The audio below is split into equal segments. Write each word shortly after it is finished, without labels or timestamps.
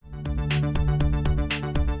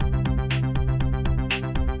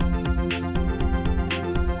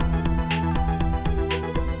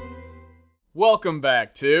Welcome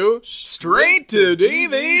back to Straight to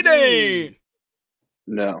DVD.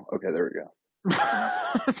 No. Okay, there we go.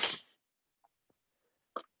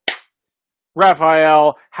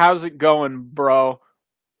 Raphael, how's it going, bro?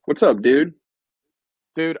 What's up, dude?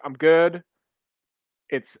 Dude, I'm good.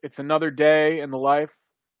 It's another day in the life.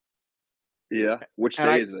 Yeah. Which And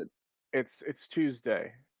day I- is it? It's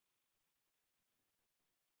Tuesday.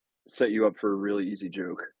 Set you up for a really easy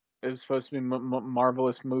joke. It was supposed to be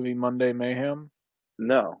Marvelous Movie Monday Mayhem.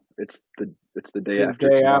 No, it's the day The after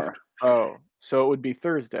day tomorrow. after. Oh, so it would be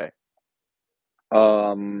Thursday.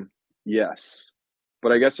 Yes.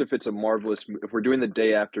 But I guess if it's if we're doing the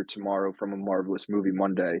day after tomorrow from a Marvelous Movie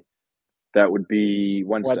Monday, that would be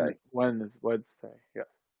Wednesday, Wednesday,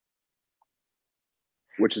 yes.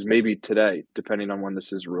 which is maybe today, depending on when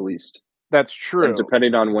this is released. That's true. And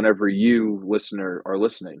depending on whenever you, listener, are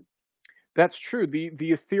listening. That's true. The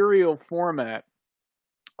ethereal format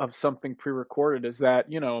of something pre-recorded is that,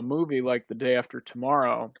 a movie like The Day After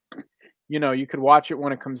Tomorrow, you could watch it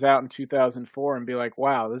when it comes out in 2004 and be like,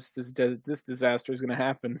 wow, this disaster is going to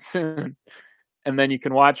happen soon. And then you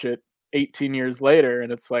can watch it 18 years later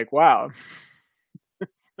and it's like, wow,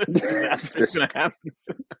 this disaster is going to happen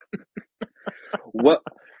soon. What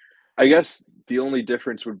I guess the only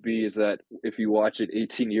difference would be is that if you watch it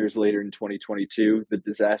 18 years later in 2022, the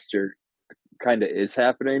disaster kind of is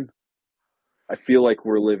happening. I feel like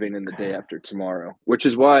we're living in the day after tomorrow, which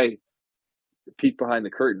is why, peek behind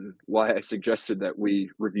the curtain, why I suggested that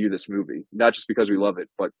we review this movie. Not just because we love it,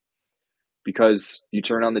 but because you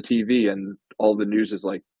turn on the TV and all the news is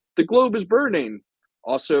like, the globe is burning.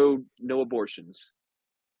 Also, no abortions.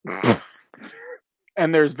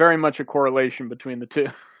 And there's very much a correlation between the two.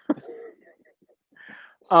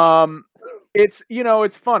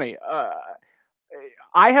 It's funny.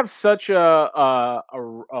 I have such a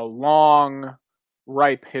long,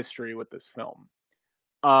 ripe history with this film,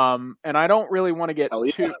 and I don't really want to get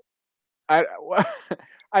too. I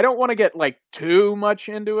don't want to get too much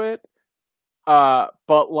into it, but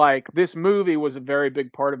this movie was a very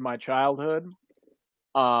big part of my childhood.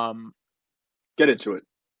 Get into it.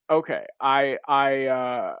 Okay, I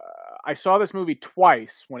saw this movie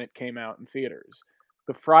twice when it came out in theaters.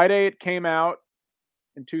 The Friday it came out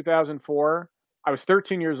in 2004, I was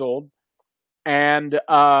 13 years old, and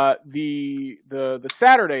the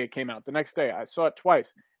Saturday it came out, the next day, I saw it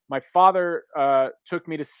twice. My father took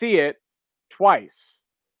me to see it twice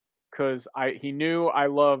because he knew I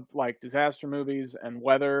loved disaster movies and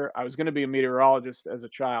weather. I was going to be a meteorologist as a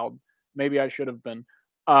child. Maybe I should have been,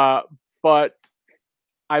 but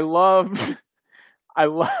I loved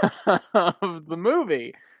the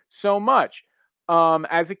movie so much.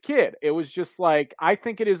 As a kid, it was just I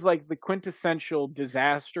think it is the quintessential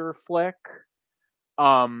disaster flick.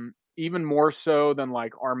 Even more so than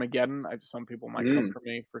Armageddon. Some people might come for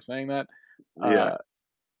me for saying that. Yeah.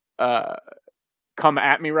 Come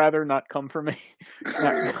at me rather, not come for me.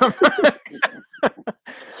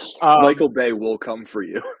 Michael Bay will come for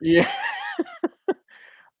you. Yeah.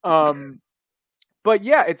 But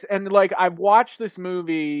yeah, I've watched this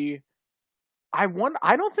movie. I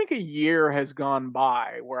don't think a year has gone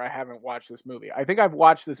by where I haven't watched this movie. I think I've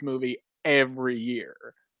watched this movie every year.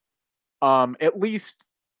 At least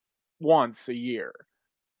once a year.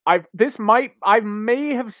 I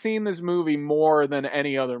may have seen this movie more than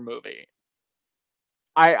any other movie.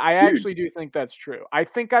 I actually do think that's true. I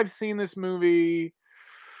think I've seen this movie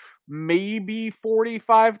maybe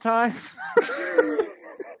 45 times.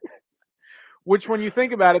 Which, when you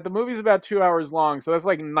think about it, the movie's about 2 hours long, so that's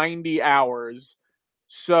 90 hours.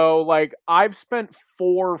 So, I've spent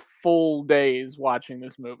 4 full days watching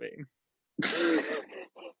this movie.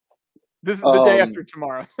 This is the day after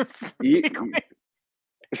tomorrow.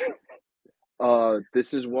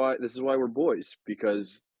 This is why we're boys,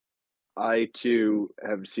 because I too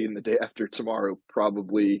have seen the day after tomorrow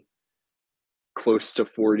probably close to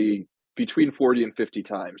between 40 and 50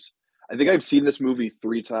 times. I think I've seen this movie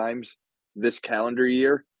 3 times this calendar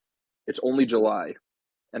year. It's only July,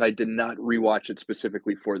 and I did not rewatch it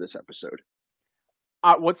specifically for this episode.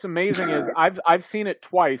 What's amazing is I've seen it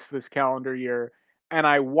twice this calendar year, and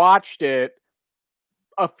I watched it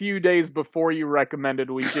a few days before you recommended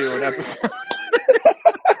we do an episode.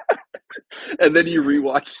 And then you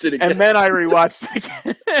rewatched it again. And then I rewatched it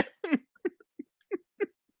again.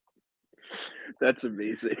 That's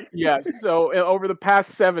amazing. Yeah, so over the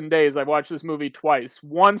past 7 days, I've watched this movie twice.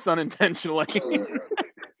 Once unintentionally.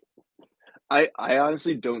 I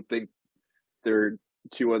honestly don't think there are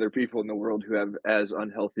 2 other people in the world who have as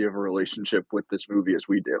unhealthy of a relationship with this movie as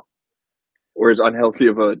we do. Or as unhealthy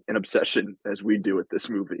of an obsession as we do with this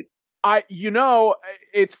movie.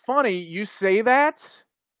 It's funny you say that.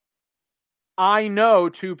 I know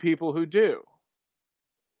two people who do.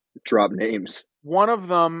 Drop names. One of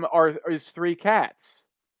them is Three Cats.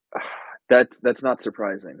 That's not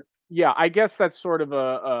surprising. Yeah, I guess that's sort of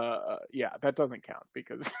that doesn't count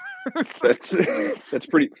because that's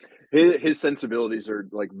pretty. His sensibilities are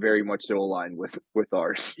like very much so aligned with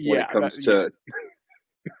ours when it comes to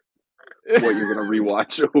what you're going to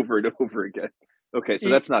rewatch over and over again. Okay, so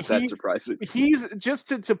that's not that surprising. He's just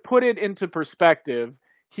to put it into perspective.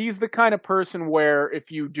 He's the kind of person where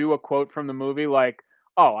if you do a quote from the movie like,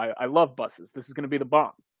 "Oh, I love buses. This is going to be the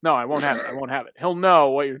bomb." No, I won't have it. I won't have it. He'll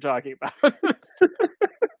know what you're talking about.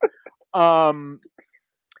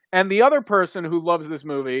 And the other person who loves this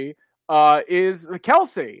movie is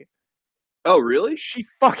Kelsey. Oh, really? She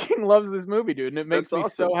fucking loves this movie, dude, and it makes me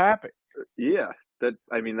so happy. Yeah, that's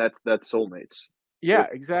soulmates. Yeah,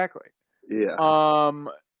 exactly. Yeah.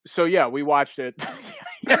 So yeah, we watched it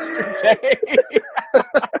yesterday.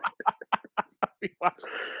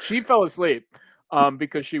 She fell asleep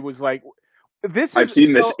because she was like, I've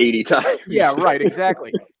seen this 80 times. Yeah, right,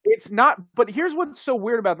 exactly. It's not, but here's what's so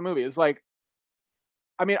weird about the movie is like,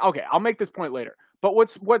 I mean, okay, I'll make this point later. But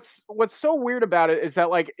what's so weird about it is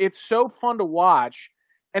that like it's so fun to watch,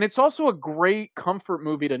 and it's also a great comfort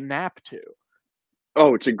movie to nap to.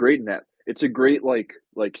 Oh, it's a great nap. It's a great like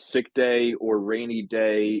sick day or rainy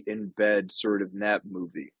day in bed sort of nap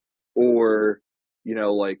movie. Or,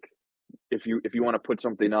 like if you want to put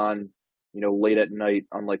something on, late at night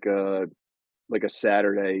on like a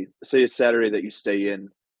Saturday, say a Saturday that you stay in,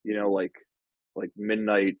 like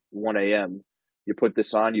midnight, 1 a.m. You put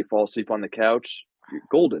this on, you fall asleep on the couch, you're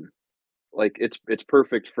golden. Like it's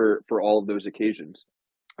perfect for all of those occasions.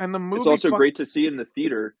 And the movie, it's also great to see in the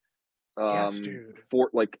theater. Yes, dude.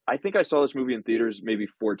 I think I saw this movie in theaters maybe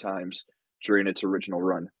 4 times during its original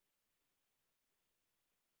run.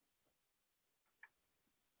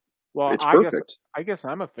 Well, it's perfect. I guess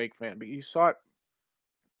I'm a fake fan, but you saw it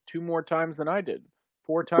 2 more times than I did.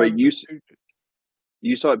 4 times. But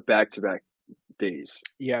you saw it back-to-back days.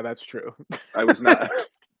 Yeah, that's true. I was not.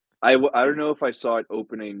 I don't know if I saw it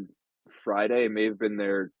opening Friday. It may have been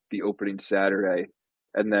there the opening Saturday,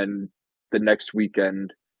 and then the next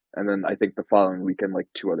weekend, and then I think the following weekend, like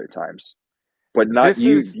 2 other times. But not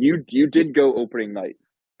you. You did go opening night.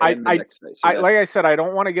 Next night, so like I said, I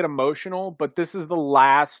don't want to get emotional, but this is the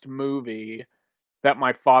last movie that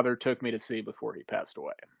my father took me to see before he passed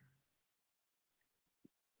away.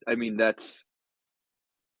 I mean,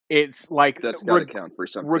 it's like that's got to count for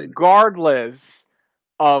something. Regardless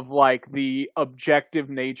of like the objective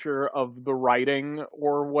nature of the writing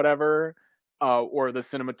or whatever, or the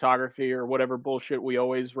cinematography or whatever bullshit we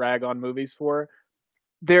always rag on movies for,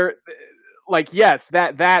 like, yes,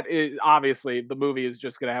 that is obviously the movie is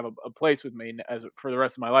just going to have a place with me for the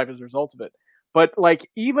rest of my life as a result of it. But like,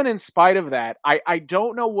 even in spite of that, I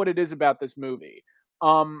don't know what it is about this movie.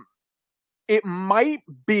 It might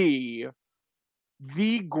be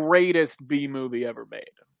the greatest B movie ever made.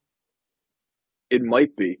 It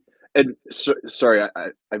might be. And sorry,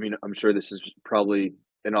 I mean, I'm sure this is probably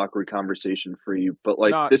an awkward conversation for you, but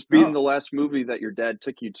like this being the last movie that your dad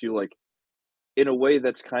took you to, like, in a way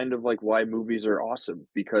that's kind of like why movies are awesome,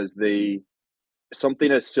 because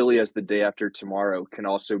something as silly as The Day After Tomorrow can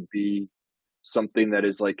also be something that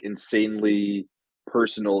is like insanely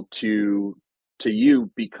personal to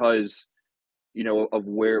you because, of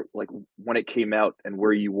where, like, when it came out and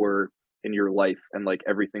where you were in your life and like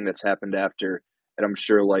everything that's happened after. And I'm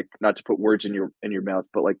sure, like, not to put words in your mouth,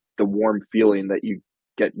 but like the warm feeling that you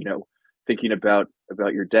get, thinking about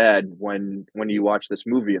your dad when you watch this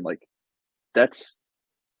movie, and like, that's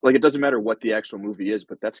like, it doesn't matter what the actual movie is,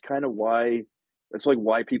 but that's kind of why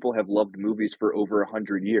people have loved movies for over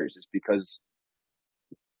 100 years, is because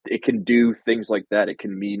it can do things like that. It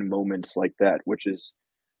can mean moments like that, which is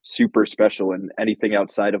super special. And anything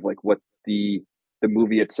outside of like what the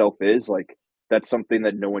movie itself is, like, that's something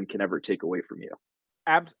that no one can ever take away from you.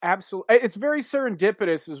 Absolutely. It's very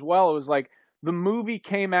serendipitous as well. It was like the movie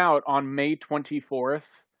came out on May 24th,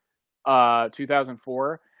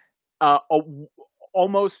 2004.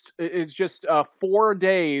 Almost, it's just 4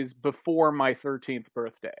 days before my 13th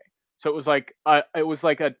birthday. So it was like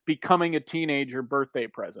a becoming a teenager birthday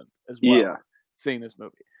present as well. Yeah. Seeing this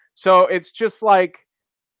movie. So it's just like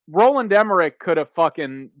Roland Emmerich could have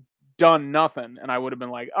fucking done nothing, and I would have been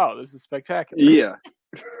like, "Oh, this is spectacular." Yeah.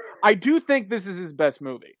 I do think this is his best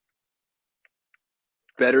movie.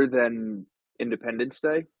 Better than Independence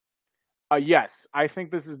Day? Yes, I think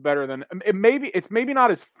this is better than it's maybe not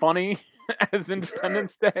as funny as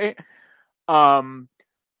Independence Day.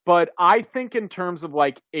 But I think in terms of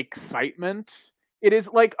like excitement, it is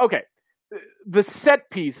like, okay, the set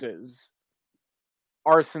pieces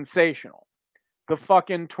are sensational. The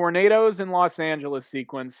fucking tornadoes in Los Angeles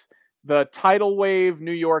sequence, the tidal wave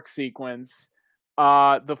New York sequence,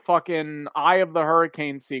 the fucking Eye of the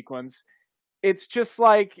Hurricane sequence. It's just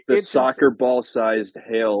like The soccer ball sized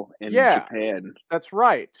hail in yeah, Japan. that's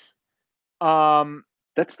right. Um,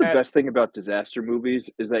 That's the best thing about disaster movies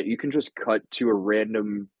is that you can just cut to a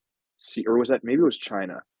random scene, or was that maybe it was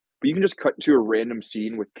China? But you can just cut to a random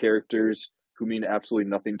scene with characters who mean absolutely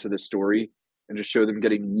nothing to the story and just show them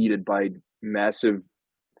getting yeeted by massive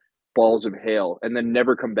balls of hail and then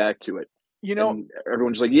never come back to it. you know, And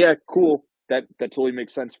everyone's like, "Yeah, cool. That totally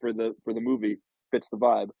makes sense for the movie. Fits the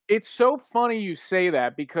vibe." it's so funny you say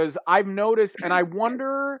that because I've noticed, and I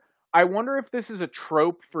wonder if this is a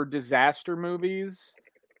trope for disaster movies,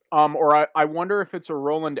 or I wonder if it's a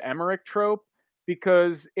Roland Emmerich trope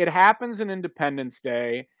because it happens in Independence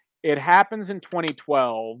Day, it happens in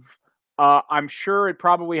 2012. I'm sure it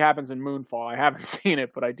probably happens in Moonfall. I haven't seen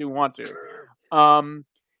it, but I do want to.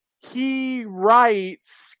 He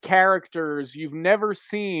writes characters you've never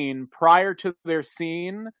seen prior to their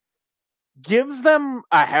scene, gives them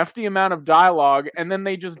a hefty amount of dialogue, and then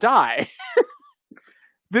they just die.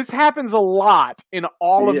 This happens a lot in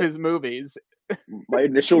all of his movies. My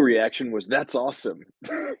initial reaction was, "That's awesome,"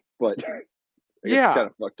 but it's kind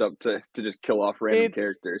of fucked up to just kill off random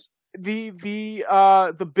characters.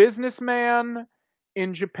 The businessman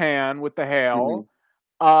in Japan with the hail,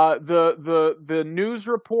 the news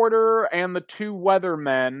reporter and the two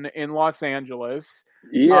weathermen in Los Angeles,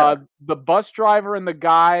 the bus driver and the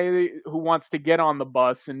guy who wants to get on the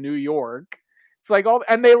bus in New York. It's like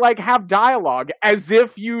and they like have dialogue as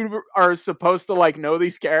if you are supposed to like know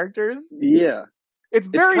these characters. Yeah, it's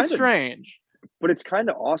very strange, but it's kind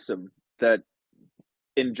of awesome that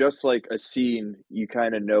in just like a scene, you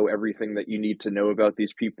kind of know everything that you need to know about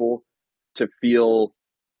these people to feel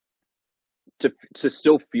to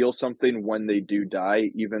still feel something when they do die,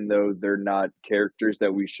 even though they're not characters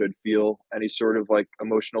that we should feel any sort of like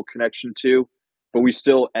emotional connection to, but we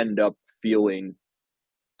still end up feeling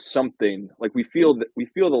something. Like we feel the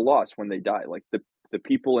loss when they die. Like the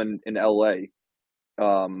people in LA,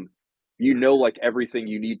 you know, like everything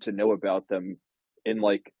you need to know about them in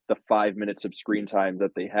like the 5 minutes of screen time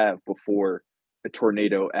that they have before a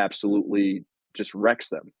tornado absolutely just wrecks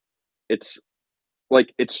them. It's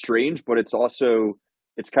like, it's strange, but it's also,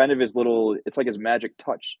 it's kind of it's like his magic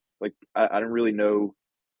touch. Like, I don't really know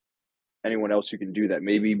anyone else who can do that.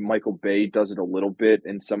 Maybe Michael Bay does it a little bit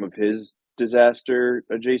in some of his disaster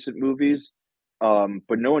adjacent movies.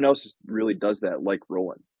 But no one else really does that like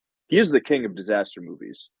Roland. He is the king of disaster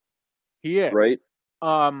movies. He is. Right?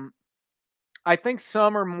 I think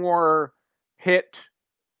some are more hit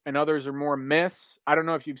and others are more miss. I don't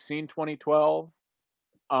know if you've seen 2012.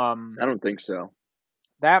 I don't think so.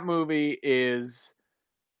 That movie is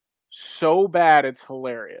so bad it's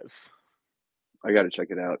hilarious. I got to check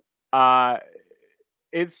it out.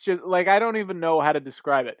 It's just like, I don't even know how to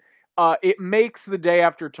describe it. It makes The Day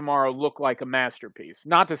After Tomorrow look like a masterpiece.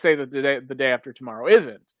 Not to say that The Day After Tomorrow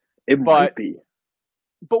isn't. It might be.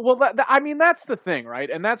 But well, I mean, that's the thing, right?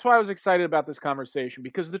 And that's why I was excited about this conversation,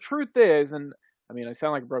 because the truth is, and I mean, I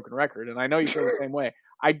sound like a broken record, and I know you feel the same way.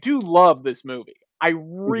 I do love this movie. I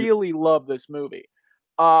really love this movie.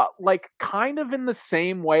 Like, kind of in the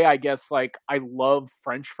same way, I guess, like, I love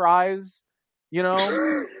French fries, you know?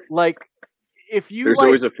 Like, if you There's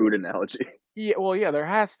always a food analogy. Yeah, well, yeah, there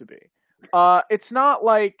has to be. It's not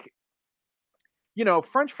like, you know,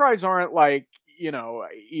 French fries aren't like, you know,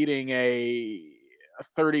 eating a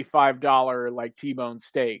 $35 like T-bone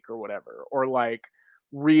steak or whatever, or like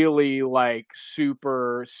really like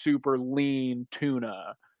super lean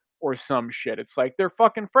tuna or some shit. It's like, they're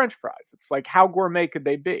fucking French fries. It's like, how gourmet could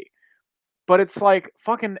they be? But it's like,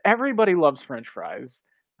 fucking everybody loves French fries.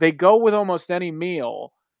 They go with almost any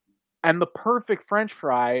meal, and the perfect French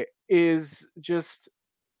fry is just,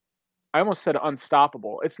 I almost said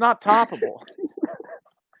unstoppable. It's not toppable.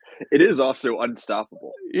 It is also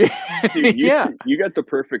unstoppable. Yeah. Dude, you got the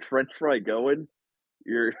perfect French fry going.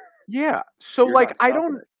 So you're like, I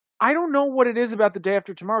don't know what it is about The Day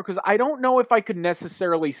After Tomorrow, because I don't know if I could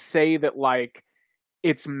necessarily say that like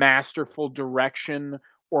it's masterful direction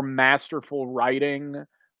or masterful writing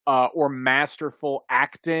or masterful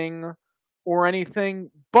acting or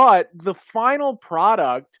anything, but the final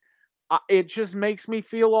product, it just makes me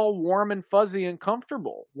feel all warm and fuzzy and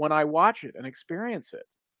comfortable when I watch it and experience it.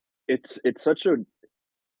 It's such a,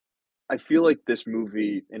 I feel like this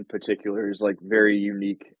movie in particular is like very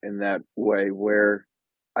unique in that way, where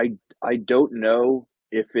I don't know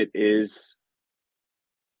if it is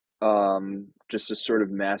just a sort of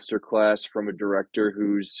masterclass from a director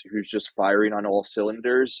who's just firing on all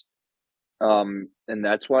cylinders, and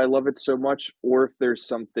that's why I love it so much, or if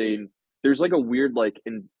there's like a weird like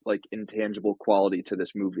intangible quality to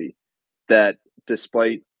this movie that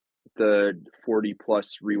despite the 40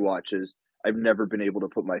 plus rewatches, I've never been able to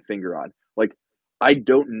put my finger on. Like, I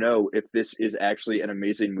don't know if this is actually an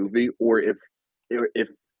amazing movie or if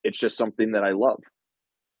it's just something that I love.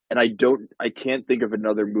 And I can't think of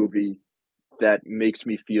another movie that makes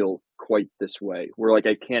me feel quite this way, where like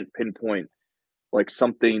I can't pinpoint like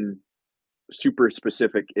something super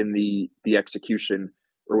specific in the execution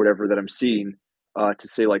or whatever that I'm seeing to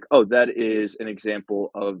say like, oh, that is an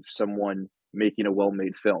example of someone making a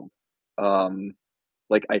well-made film.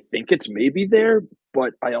 Like, I think it's maybe there,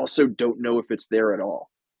 but I also don't know if it's there at all.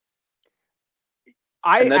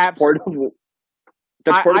 And that's part of the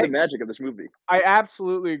magic of this movie. I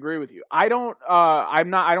absolutely agree with you. I don't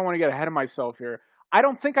want to get ahead of myself here. I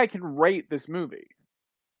don't think I can rate this movie.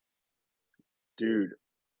 Dude,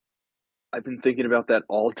 I've been thinking about that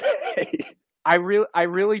all day. I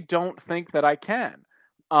really don't think that I can.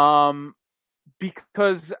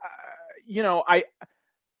 Because you know,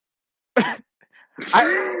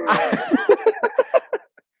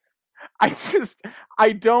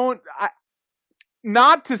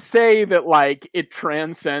 not to say that like it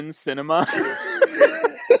transcends cinema.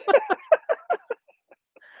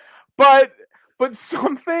 but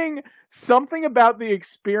something about the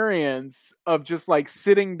experience of just like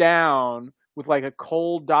sitting down with like a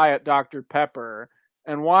cold Diet Dr. Pepper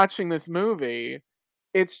and watching this movie,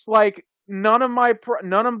 it's like none of my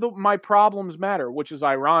problems matter, which is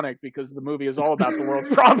ironic because the movie is all about the world's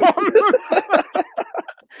problems.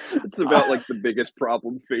 It's about like the biggest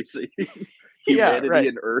problem facing humanity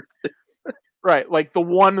and Earth. Right, like the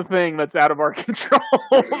one thing that's out of our control,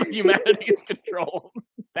 humanity's control,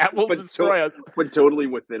 that will destroy us. But totally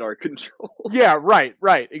within our control. Yeah, right,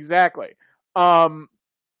 exactly.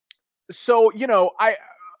 So you know,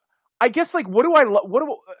 I guess like what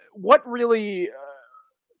really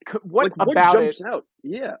what like, about what jumps out?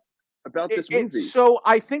 Yeah, about this movie. So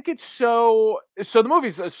I think it's so the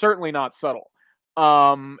movie's certainly not subtle.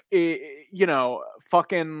 You know,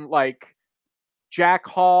 fucking like Jack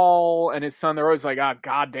Hall and his son, they're always like,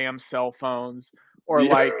 goddamn cell phones, or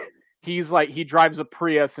like he's like he drives a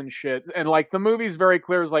Prius and shit, and like the movie's very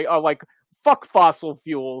clear is like, oh, like fuck fossil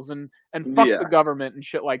fuels and fuck the government and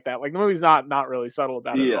shit like that. Like the movie's not really subtle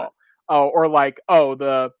about it at all. Oh, or like, oh,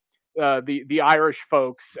 the Irish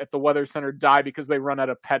folks at the weather center die because they run out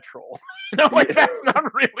of petrol. You know, like that's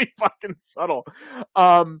not really fucking subtle.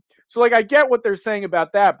 So like I get what they're saying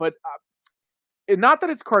about that, but not that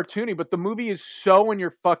it's cartoony, but the movie is so in your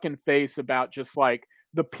fucking face about just like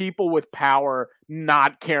the people with power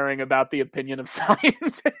not caring about the opinion of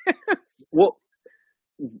scientists. Well,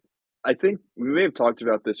 I think we may have talked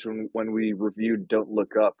about this when we reviewed Don't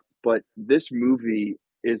Look Up, but this movie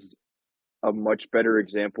is a much better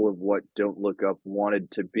example of what Don't Look Up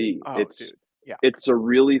wanted to be. It's a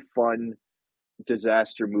really fun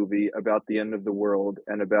disaster movie about the end of the world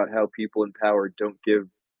and about how people in power don't give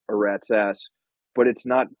a rat's ass, but it's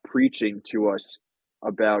not preaching to us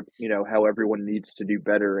about, you know, how everyone needs to do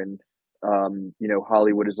better and you know,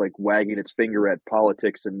 Hollywood is like wagging its finger at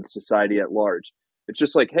politics and society at large. It's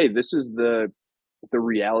just like, hey, this is the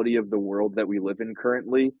reality of the world that we live in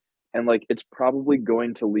currently, and like it's probably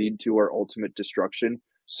going to lead to our ultimate destruction.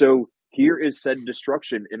 So here is said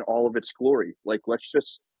destruction in all of its glory. Like, let's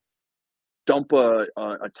just dump a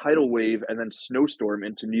tidal wave and then snowstorm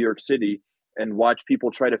into New York City and watch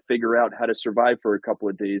people try to figure out how to survive for a couple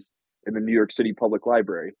of days in the New York City Public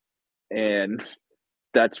Library. And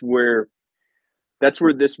that's where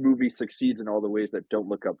this movie succeeds in all the ways that Don't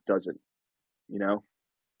Look Up doesn't. You know,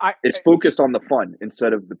 it's focused on the fun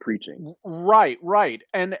instead of the preaching. Right.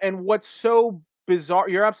 And what's so bizarre,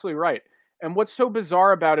 you're absolutely right. And what's so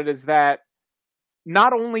bizarre about it is that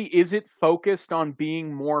not only is it focused on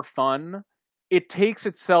being more fun, it takes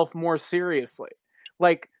itself more seriously.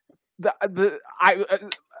 Like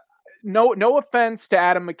no offense to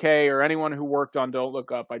Adam McKay or anyone who worked on Don't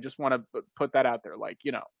Look Up. I just want to put that out there. Like,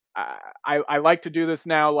 you know, I like to do this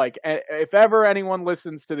now. Like, if ever anyone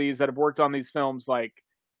listens to these that have worked on these films, like,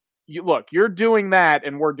 you're doing that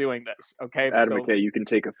and we're doing this. Okay. Adam McKay, you can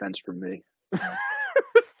take offense from me.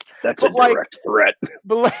 That's a direct threat.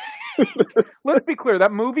 But let's be clear.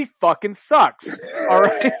 That movie fucking sucks. All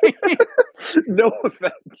right. No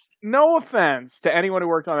offense. No offense to anyone who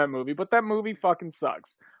worked on that movie, but that movie fucking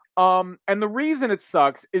sucks. And the reason it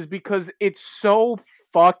sucks is because it's so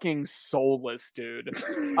fucking soulless, dude.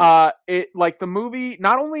 It like the movie.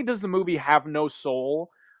 Not only does the movie have no soul,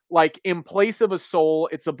 like in place of a soul,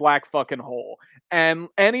 it's a black fucking hole. And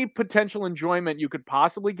any potential enjoyment you could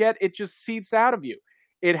possibly get, it just seeps out of you.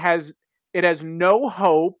 It has no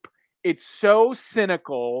hope. It's so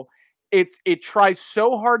cynical. It tries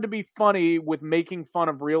so hard to be funny with making fun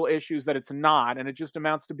of real issues that it's not, and it just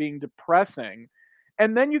amounts to being depressing.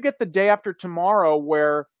 And then you get The Day After Tomorrow,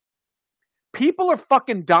 where people are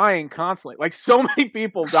fucking dying constantly. Like so many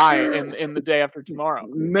people die in The Day After Tomorrow.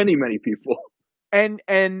 Many people.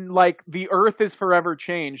 And like the Earth is forever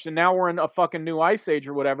changed, and now we're in a fucking new ice age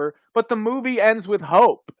or whatever. But the movie ends with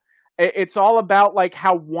hope. It's all about like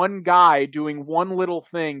how one guy doing one little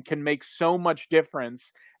thing can make so much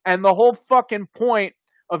difference. And the whole fucking point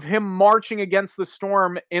of him marching against the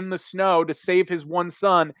storm in the snow to save his one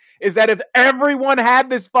son is that if everyone had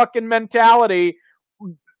this fucking mentality,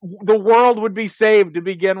 the world would be saved to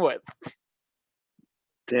begin with.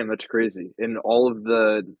 Damn, that's crazy. In all of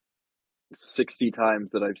the 60 times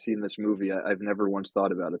that I've seen this movie, I've never once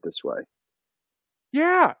thought about it this way.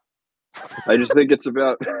 Yeah. I just think it's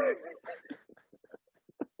about...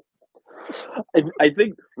 I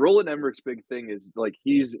think Roland Emmerich's big thing is like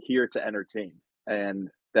he's here to entertain, and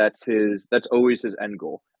that's always his end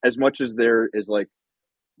goal. As much as there is like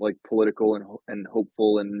political and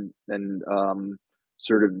hopeful and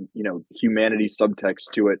sort of humanity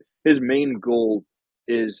subtext to it, his main goal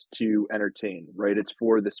is to entertain, right? It's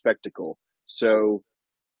for the spectacle. So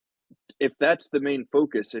if that's the main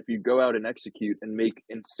focus, if you go out and execute and make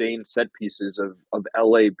insane set pieces of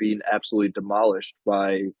LA being absolutely demolished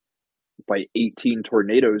by 18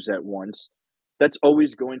 tornadoes at once, that's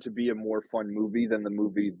always going to be a more fun movie than the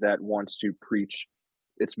movie that wants to preach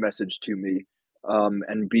its message to me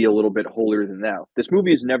and be a little bit holier than thou. This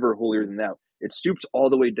movie is never holier than thou. It stoops all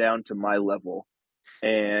the way down to my level,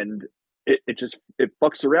 and it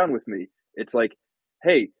fucks around with me. It's like,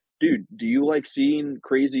 hey, dude, do you like seeing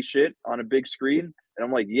crazy shit on a big screen? And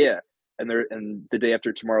I'm like, yeah. And The Day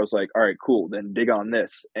After Tomorrow's like, all right, cool, then dig on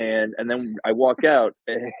this. And then I walk out,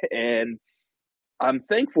 and I'm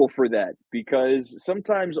thankful for that, because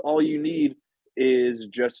sometimes all you need is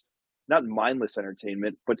just not mindless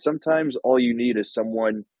entertainment, but sometimes all you need is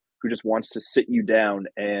someone who just wants to sit you down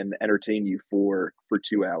and entertain you for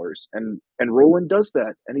 2 hours. And Roland does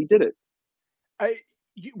that, and he did it.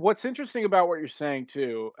 What's interesting about what you're saying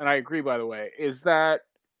too, and I agree, by the way, is that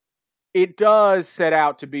it does set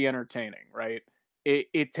out to be entertaining, right?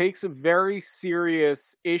 It takes a very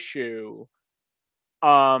serious issue,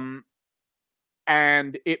 and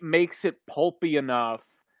it makes it pulpy enough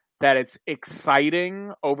that it's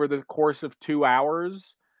exciting over the course of 2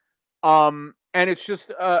 hours. And it's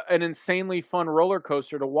just an insanely fun roller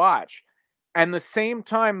coaster to watch. And the same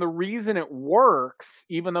time, the reason it works,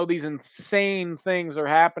 even though these insane things are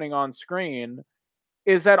happening on screen,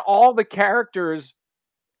 is that all the characters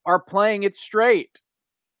are playing it straight.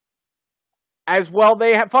 As well,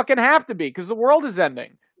 they fucking have to be, because the world is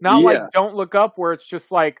ending. Not like Don't Look Up, where it's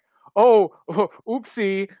just like, oh,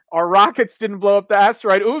 oopsie, our rockets didn't blow up the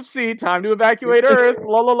asteroid. Oopsie, time to evacuate Earth.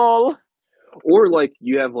 Lol. Or like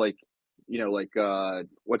you have like,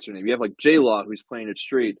 what's her name? You have like J-Law, who's playing it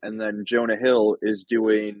straight, and then Jonah Hill is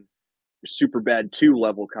doing Superbad 2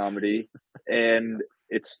 level comedy, and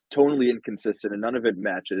it's totally inconsistent and none of it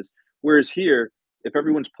matches. Whereas here, if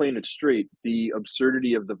everyone's playing it straight, the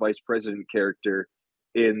absurdity of the vice president character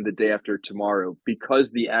in The Day After Tomorrow,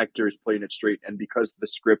 because the actor is playing it straight and because the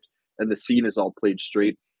script and the scene is all played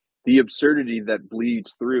straight, the absurdity that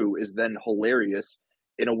bleeds through is then hilarious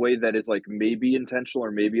in a way that is like maybe intentional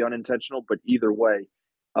or maybe unintentional, but either way,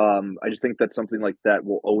 I just think that something like that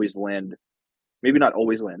will always land, maybe not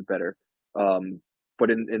always land better,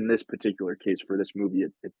 but in this particular case for this movie,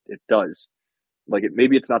 it does. Like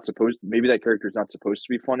maybe that character is not supposed to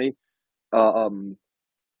be funny,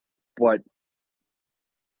 but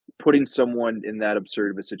putting someone in that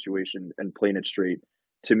absurd of a situation and playing it straight,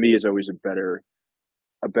 to me, is always a better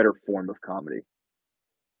form of comedy.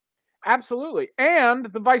 Absolutely. And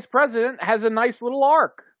the vice president has a nice little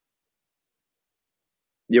arc.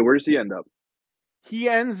 Yeah, where does he end up? He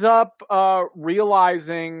ends up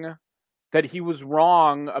realizing that he was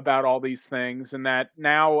wrong about all these things, and that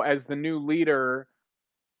now, as the new leader,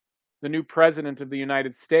 the new president of the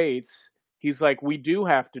United States, he's like, we do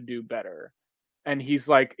have to do better. And he's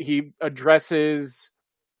like, he addresses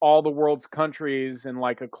all the world's countries in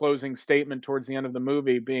like a closing statement towards the end of the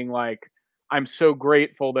movie, being like, I'm so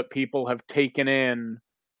grateful that people have taken in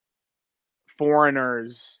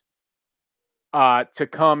foreigners to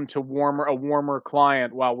come to a warmer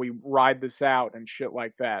client while we ride this out and shit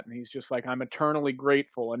like that. And he's just like, I'm eternally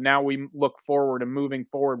grateful. And now we look forward and moving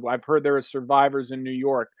forward. I've heard there are survivors in New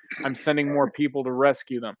York. I'm sending more people to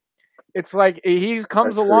rescue them. It's like he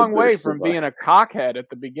comes a long way from being a cockhead at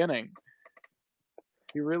the beginning.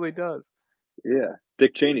 He really does. Yeah,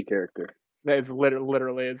 Dick Cheney character. It's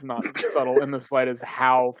literally, it's not subtle in the slightest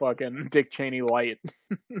how fucking Dick Cheney light.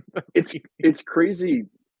 It's crazy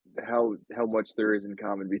how much there is in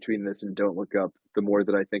common between this and Don't Look Up. The more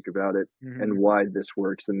that I think about it, and why this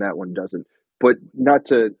works and that one doesn't. But not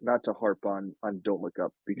to harp on Don't Look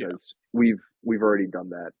Up, because we've already done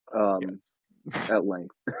that at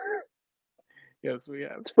length. Yes, we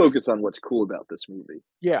have. Let's focus on what's cool about this movie.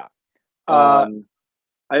 Yeah. I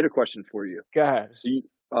had a question for you. Go ahead. So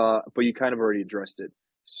but you kind of already addressed it.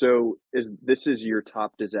 So this is your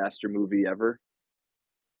top disaster movie ever?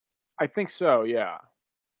 I think so, yeah.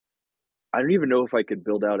 I don't even know if I could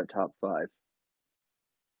build out a top 5.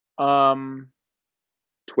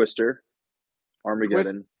 Twister,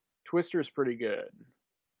 Armageddon. Twister's pretty good.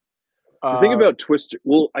 The thing about Twister,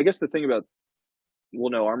 well, I guess the thing about,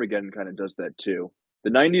 no, Armageddon kind of does that too.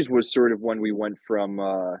 The 90s was sort of when we went from,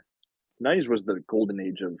 90s was the golden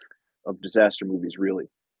age of disaster movies, really.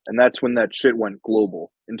 And that's when that shit went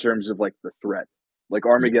global in terms of like the threat. Like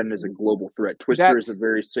Armageddon is a global threat. Twister is a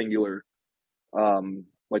very singular,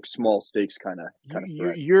 like small stakes kind of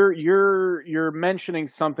threat. You're mentioning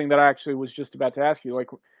something that I actually was just about to ask you. Like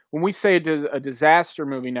when we say a disaster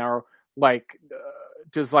movie now, like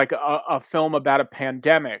does like a film about a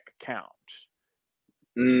pandemic count?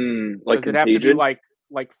 Like does it have to be like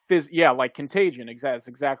like Contagion? That's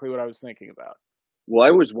exactly what I was thinking about. Well, I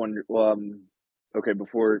was wondering. Okay,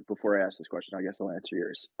 before I ask this question, I guess I'll answer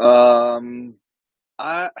yours.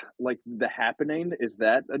 Like The Happening, is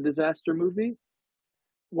that a disaster movie?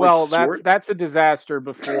 Well, that's a disaster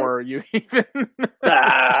before you even.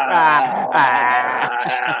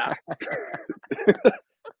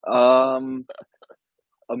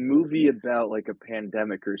 A movie about like a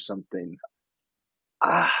pandemic or something.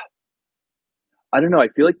 I don't know. I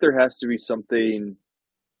feel like there has to be something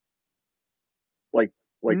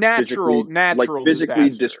like natural, physically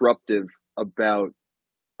disaster. disruptive about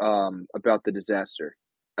the disaster.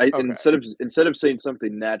 Instead of saying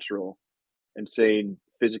something natural and saying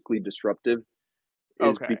physically disruptive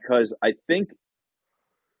is because I think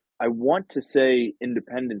I want to say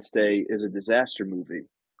Independence Day is a disaster movie,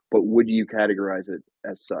 but would you categorize it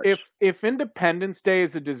as such? If Independence Day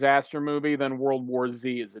is a disaster movie, then World War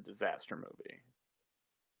Z is a disaster movie.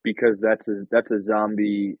 Because that's a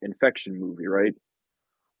zombie infection movie, right?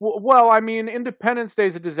 Well, I mean, Independence Day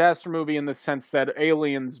is a disaster movie in the sense that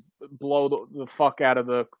aliens blow the fuck out of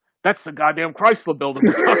the. That's the goddamn Chrysler building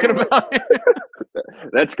we're talking about.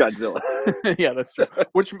 That's Godzilla. Yeah, that's true.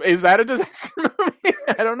 Which is that a disaster movie?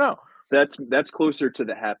 I don't know. That's closer to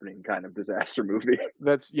The Happening kind of disaster movie.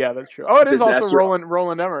 That's true. Oh, it is also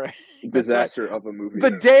Roland Emmerich. Disaster of a movie.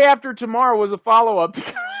 The Day After Tomorrow was a follow-up to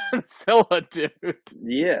Godzilla, dude.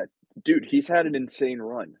 Yeah, dude, he's had an insane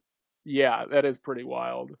run. Yeah, that is pretty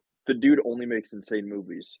wild. The dude only makes insane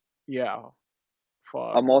movies. Yeah.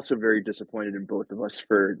 Fuck. I'm also very disappointed in both of us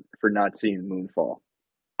for not seeing Moonfall.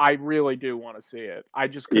 I really do want to see it. I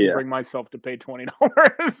just couldn't bring myself to pay $20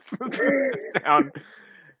 down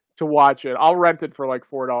to watch it. I'll rent it for like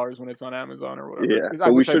 $4 when it's on Amazon or whatever. Yeah, I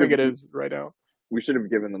think it is right now. We should have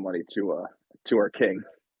given the money to our king.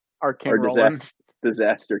 Our Roland.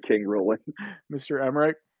 Disaster king Roland. Mr.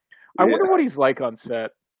 Emmerich. I wonder what he's like on set.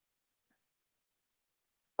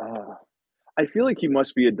 I feel like he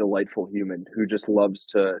must be a delightful human who just loves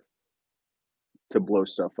to blow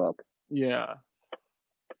stuff up. Yeah.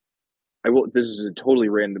 This is a totally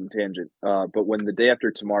random tangent, but when The Day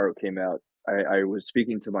After Tomorrow came out, I was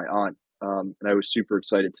speaking to my aunt, and I was super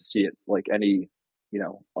excited to see it, like any,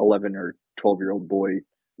 11 or 12-year-old boy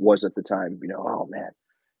was at the time. Oh man,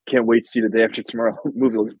 can't wait to see The Day After Tomorrow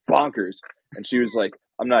movie. Looks bonkers. And she was like,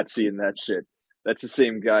 I'm not seeing that shit. That's the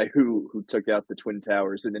same guy who took out the Twin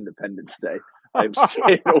Towers in Independence Day. I'm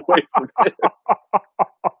staying away from it.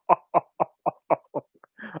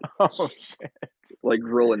 Oh shit! Like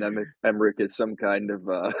Roland Emmerich is some kind of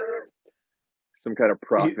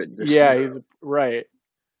prophet. He's right.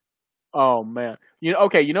 Oh man,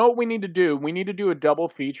 okay. You know what we need to do? We need to do a double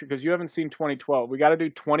feature because you haven't seen 2012. We got to do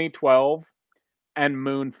 2012 and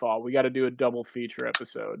Moonfall. We got to do a double feature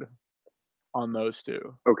episode on those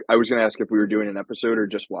two. Okay, I was going to ask if we were doing an episode or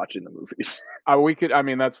just watching the movies. We could. I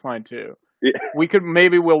mean, that's fine too. Yeah.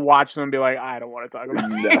 We'll watch them and be like, I don't want to talk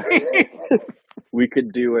about it. No. We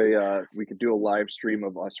could do a live stream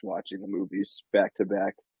of us watching the movies back to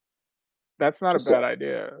back. That's not a bad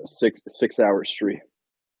idea. 6 hour stream.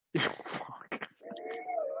 Fuck.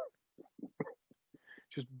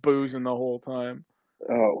 Just boozing the whole time.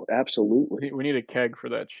 Oh, absolutely. We need a keg for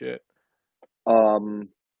that shit.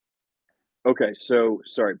 Okay, so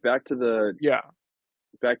sorry. Back to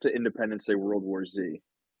Independence Day, World War Z.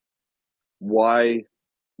 Why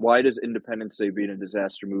does Independence Day being a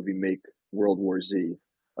disaster movie make World War Z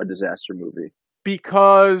a disaster movie?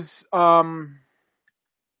 Because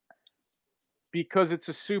it's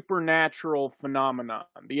a supernatural phenomenon.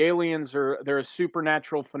 The aliens they're a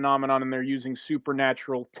supernatural phenomenon, and they're using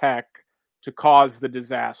supernatural tech to cause the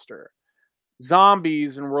disaster.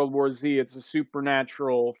 Zombies in World War Z, it's a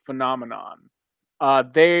supernatural phenomenon.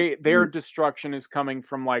 Their destruction is coming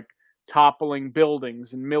from like toppling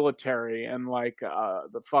buildings and military and like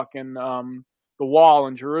the fucking the wall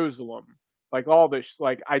in Jerusalem. Like all this,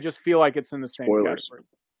 like I just feel like it's in the same Spoilers. category.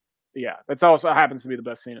 Yeah, that's also happens to be the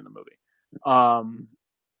best scene in the movie.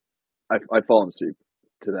 I've fallen asleep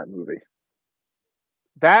to that movie.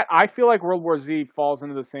 That I feel like World War Z falls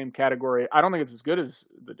into the same category. I don't think it's as good as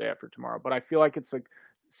The Day After Tomorrow, but I feel like it's a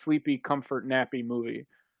sleepy, comfort, nappy movie.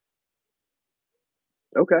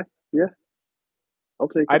 Okay, yeah, I'll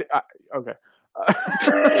take it. Okay.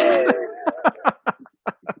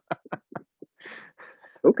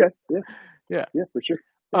 Okay, yeah, for sure.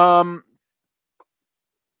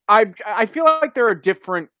 I feel like there are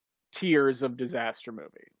different tiers of disaster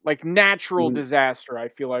movie. Like natural disaster, I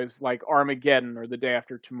feel is like Armageddon or The Day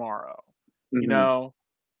After Tomorrow. You know?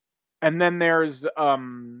 And then there's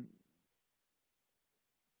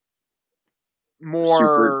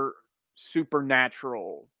more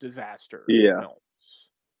supernatural disaster films.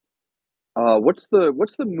 What's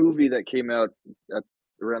the movie that came out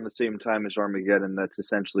around the same time as Armageddon that's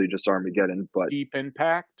essentially just Armageddon, but Deep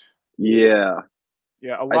Impact? Yeah.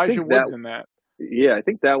 Yeah, Elijah Wood's in that. Yeah, I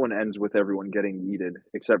think that one ends with everyone getting yeeted,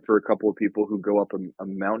 except for a couple of people who go up a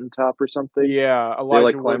mountaintop or something. Yeah,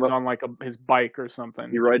 Elijah Wood's on like his bike or something.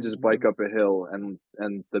 He rides his bike up a hill, and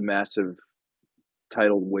the massive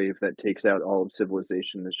tidal wave that takes out all of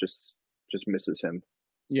civilization is just misses him.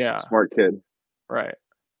 Yeah, smart kid. Right.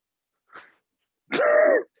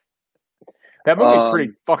 That movie's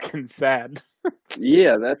pretty fucking sad.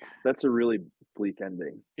 Yeah, that's a really bleak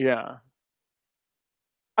ending. Yeah.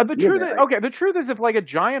 The truth is if like a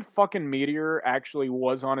giant fucking meteor actually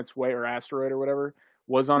was on its way, or asteroid or whatever,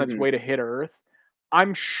 was on its way to hit Earth,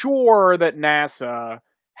 I'm sure that NASA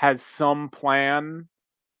has some plan,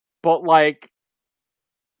 but like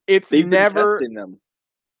They've been testing them.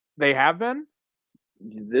 They have been?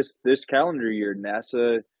 This calendar year,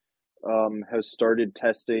 NASA has started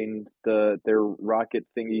testing their rocket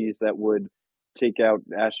thingies that would take out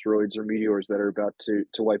asteroids or meteors that are about to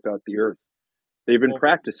wipe out the Earth. They've been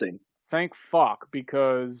practicing. Thank fuck,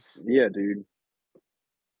 because... Yeah, dude.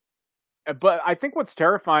 But I think what's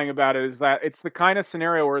terrifying about it is that it's the kind of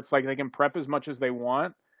scenario where it's like they can prep as much as they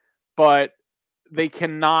want, but they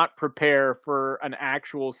cannot prepare for an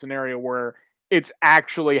actual scenario where it's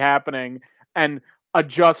actually happening and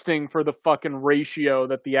adjusting for the fucking ratio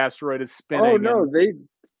that the asteroid is spinning. Oh no, they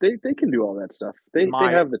can do all that stuff. They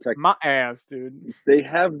have the tech. My ass, dude. They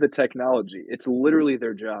have the technology. It's literally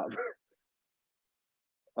their job.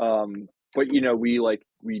 But you know, we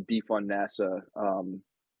defund NASA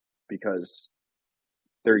because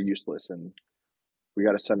they're useless, and we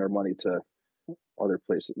got to send our money to other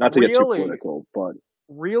places. Not to get too political, but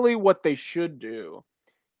really, what they should do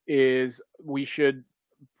is we should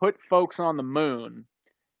put folks on the moon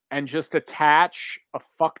and just attach a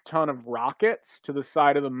fuck ton of rockets to the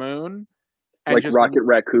side of the moon, and like rocket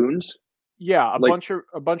raccoons. Yeah, a bunch of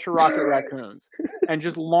rocket raccoons, and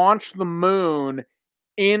just launch the moon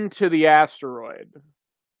into the asteroid.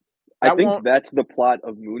 I think that's the plot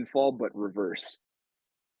of Moonfall, but reverse.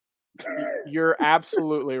 You're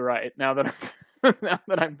absolutely right. Now that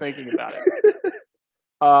I'm thinking about it.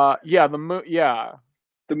 Yeah, the moon. Yeah,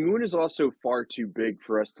 the moon is also far too big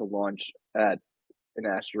for us to launch at an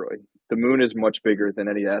asteroid. The moon is much bigger than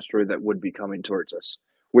any asteroid that would be coming towards us,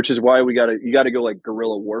 which is why you got to go like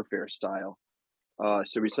guerrilla warfare style.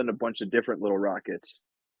 So we send a bunch of different little rockets,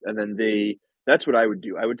 and then that's what I would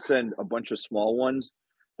do. I would send a bunch of small ones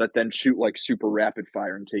that then shoot like super rapid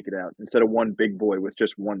fire and take it out instead of one big boy with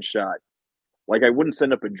just one shot. Like I wouldn't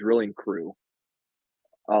send up a drilling crew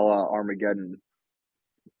a la Armageddon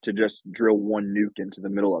to just drill one nuke into the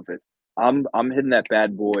middle of it. I'm hitting that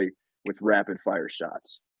bad boy with rapid fire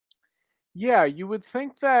shots. Yeah, you would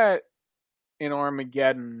think that in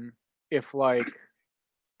Armageddon, if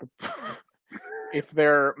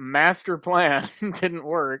their master plan didn't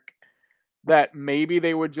work, that maybe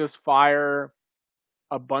they would just fire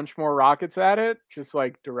a bunch more rockets at it, just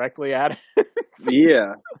like directly at it.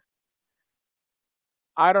 Yeah.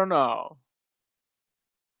 I don't know.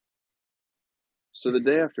 So the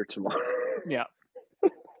day after tomorrow. Yeah.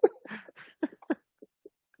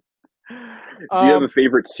 Do you have a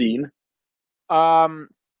favorite scene? I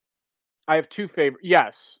have two favorite.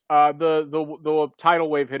 Yes, the tidal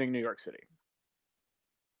wave hitting New York City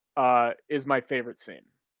is my favorite scene.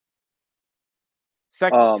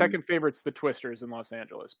 Second favorite's the Twisters in Los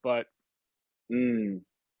Angeles, but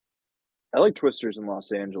I like Twisters in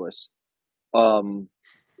Los Angeles.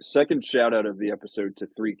 Second shout out of the episode to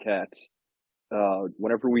Three Cats.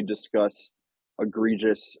 Whenever we discuss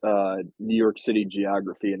egregious New York City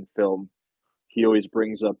geography in film, he always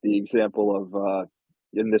brings up the example of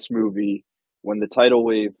in this movie when the tidal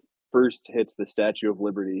wave first hits the Statue of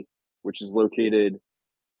Liberty, which is located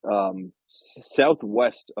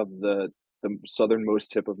southwest of the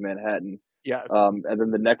southernmost tip of Manhattan. yes, And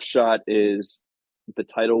then the next shot is the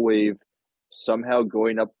tidal wave somehow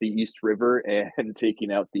going up the East River and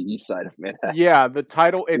taking out the east side of Manhattan. yeah, the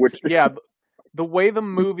title. It's the way the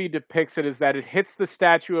movie depicts it is that it hits the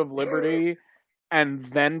Statue of Liberty and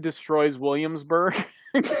then destroys Williamsburg,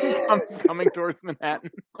 coming towards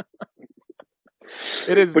Manhattan.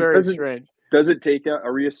 It is very strange. Does it take out?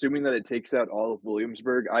 Are we assuming that it takes out all of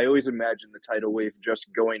Williamsburg? I always imagine the tidal wave just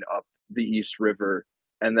going up the East River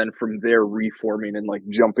and then from there reforming and like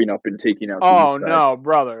jumping up and taking out. Oh no,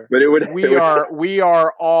 brother! But we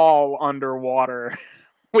are all underwater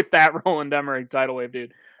with that Roland Emmerich tidal wave,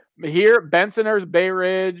 dude. Here, Bensonhurst, Bay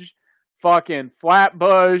Ridge, fucking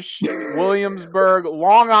Flatbush, Williamsburg,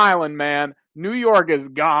 Long Island, man. New York is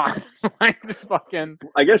gone. Like just fucking.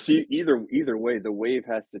 I guess either way, the wave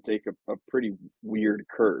has to take a pretty weird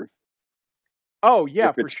curve. Oh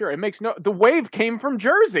yeah, for sure. It makes the wave came from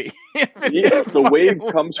Jersey. The wave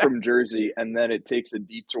comes from Jersey, and then it takes a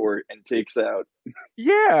detour and takes out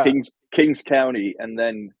Kings County, and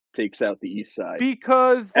then takes out the east side.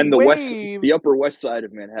 Because the upper west side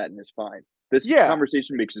of Manhattan is fine. This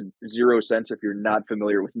conversation makes zero sense if you're not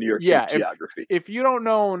familiar with New York City geography. If you don't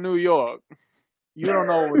know New York, you don't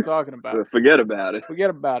know what we're talking about. Forget about it. Forget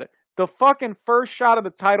about it. The fucking first shot of the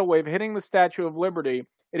tidal wave hitting the Statue of Liberty,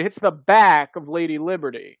 it hits the back of Lady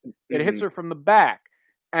Liberty. It hits her from the back.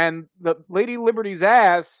 And the Lady Liberty's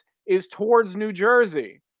ass is towards New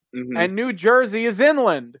Jersey. And New Jersey is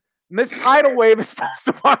inland. And this tidal wave is supposed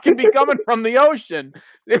to fucking be coming from the ocean.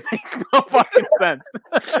 It makes no fucking sense.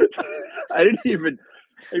 I didn't even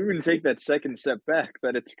take that second step back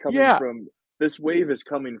that it's coming from. This wave is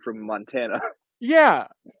coming from Montana. Yeah.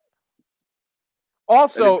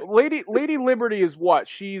 Also, Lady Liberty is what?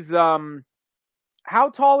 She's how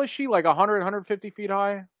tall is she? Like 100, 150 feet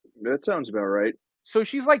high? That sounds about right. So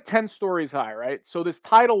she's like 10 stories high, right? So this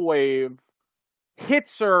tidal wave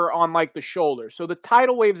hits her on like the shoulder. So the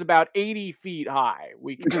tidal wave's about 80 feet high,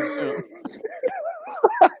 we can assume.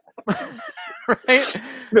 Right?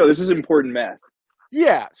 No, this is important math.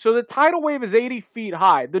 Yeah, so the tidal wave is 80 feet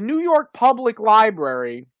high. The New York Public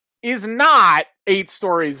Library is not 8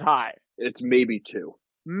 stories high. It's maybe 2.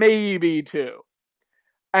 Maybe 2.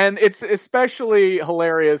 And it's especially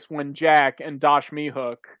hilarious when Jack and Dosh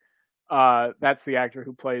Mihok, that's the actor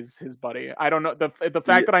who plays his buddy. I don't know the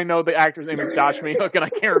fact that I know the actor's name is Dosh Mihok and I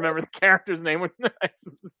can't remember the character's name.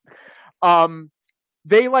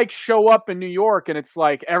 They like show up in New York and it's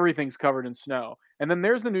like everything's covered in snow. And then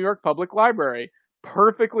there's the New York Public Library,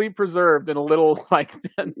 perfectly preserved in a little like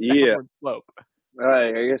downward slope.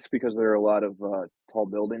 I guess because there are a lot of tall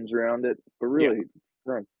buildings around it, but really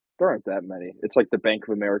there aren't that many. It's like the Bank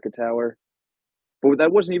of America Tower, but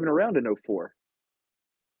that wasn't even around in 2004.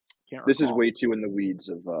 This is way too in the weeds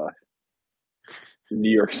of New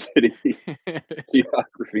York City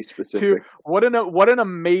geography specifics. What an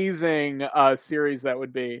amazing series that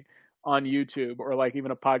would be on YouTube or like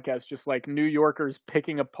even a podcast, just like New Yorkers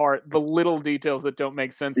picking apart the little details that don't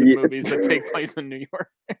make sense in movies that take place in New York.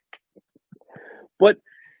 But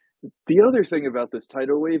the other thing about this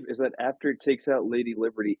tidal wave is that after it takes out Lady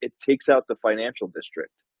Liberty, it takes out the financial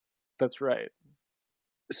district. That's right.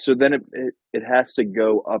 So then it has to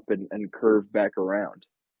go up and curve back around,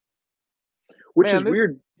 which is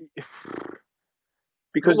weird.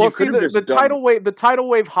 Because you could have just the tidal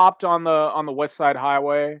wave hopped on the West Side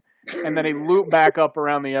Highway, and then he looped back up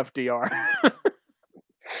around the FDR.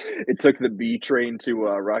 It took the B train to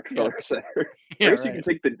Rockefeller Center. I guess you can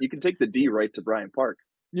take the D right to Bryant Park.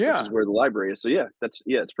 Yeah, which is where the library is. So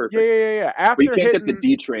it's perfect. Yeah. After we can't get the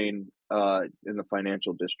D train in the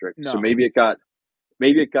financial district. No. So maybe it got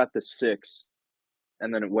the 6,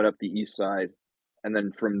 and then it went up the east side, and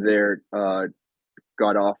then from there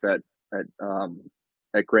got off at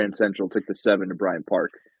at Grand Central, took the 7 to Bryant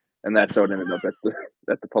Park, and that's how it ended up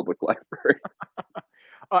at the public library.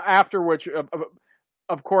 After which,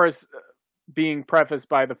 of course, being prefaced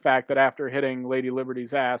by the fact that after hitting Lady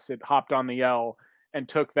Liberty's ass, it hopped on the L and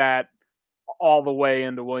took that all the way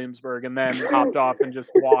into Williamsburg, and then hopped off and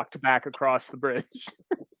just walked back across the bridge.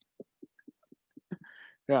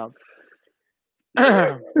 Yeah.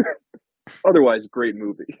 Otherwise, great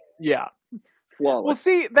movie. Yeah. Flawless. Well,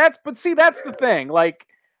 see, that's the thing. Like,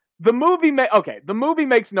 the movie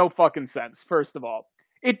makes no fucking sense. First of all,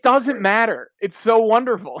 it doesn't matter. It's so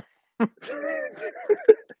wonderful. I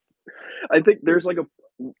think there's like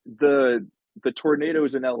the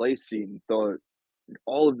tornadoes in LA scene.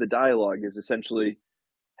 All of the dialogue is essentially,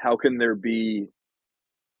 how can there be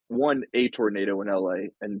one, a tornado in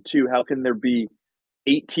LA, and two, how can there be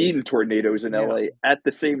 18 tornadoes in LA at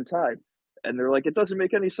the same time? And they're like, it doesn't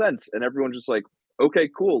make any sense. And everyone's just like, okay,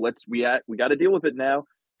 cool. We got to deal with it now.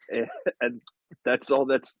 And that's all.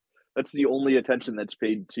 That's the only attention that's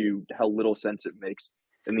paid to how little sense it makes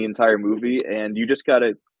in the entire movie. And you got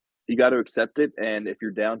to accept it. And if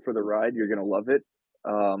you're down for the ride, you're going to love it.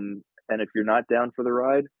 And if you're not down for the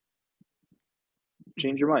ride,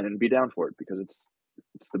 change your mind and be down for it, because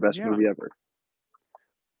it's the best movie ever.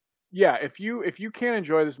 Yeah, if you can't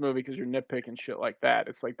enjoy this movie because you're nitpicking shit like that,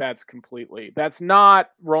 it's like that's not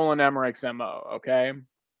Roland Emmerich's MO, okay?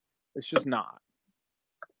 It's just not.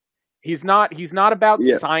 He's not about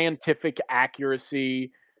scientific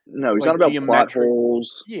accuracy. No, he's not about plot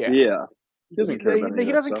holes. Yeah. He doesn't care about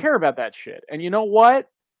he doesn't care about that shit. And you know what?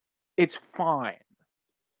 It's fine.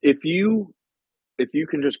 If you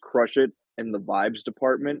can just crush it in the vibes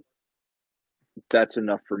department, that's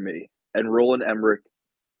enough for me. And Roland Emmerich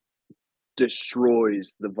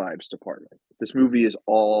destroys the vibes department. This movie is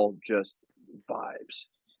all just vibes.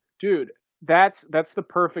 Dude, that's the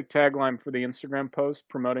perfect tagline for the Instagram post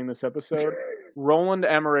promoting this episode. Roland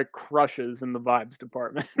Emmerich crushes in the vibes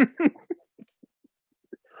department.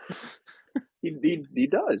 He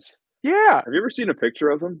does. Yeah. Have you ever seen a picture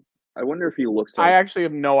of him? I wonder if he looks like... I actually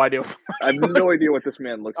have no idea. I have no idea what this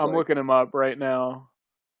man looks like. I'm looking him up right now.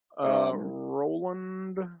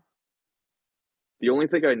 Roland... The only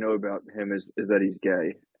thing I know about him is that he's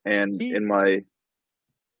gay. And in my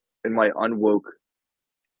unwoke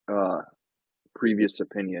previous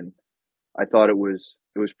opinion, I thought it was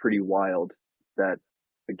pretty wild that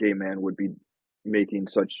a gay man would be making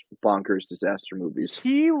such bonkers disaster movies.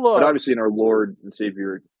 But obviously in our Lord and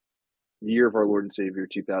Savior, the year of our Lord and Savior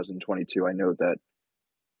 2022, I know that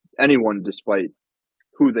anyone, despite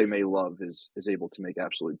who they may love, is able to make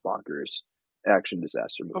absolutely bonkers action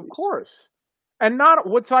disaster movies. Of course. And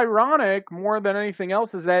what's ironic more than anything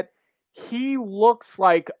else is that he looks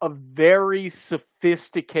like a very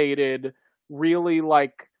sophisticated, really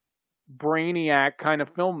like brainiac kind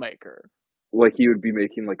of filmmaker. Like he would be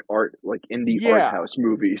making like art, like indie art house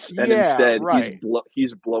movies, and instead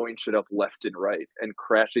he's blowing shit up left and right and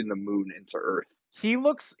crashing the moon into Earth. He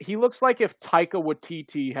looks like if Taika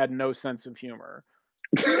Waititi had no sense of humor.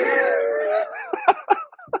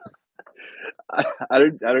 I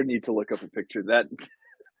don't need to look up a picture. That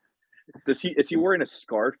is he wearing a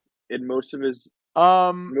scarf in most of his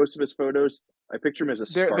photos? I picture him as a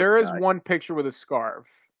scarf. There is one picture with a scarf.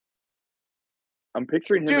 I'm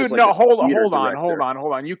picturing him. Dude, as like no, hold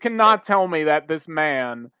on. You cannot tell me that this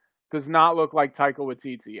man does not look like Taika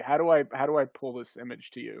Waititi. How do I pull this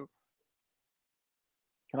image to you?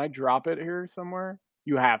 Can I drop it here somewhere?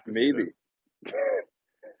 You have to. Maybe.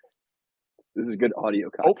 This is good audio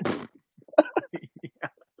content. Yeah.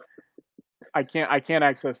 I can't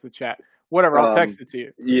access the chat. Whatever, I'll text it to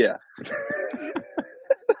you. Yeah.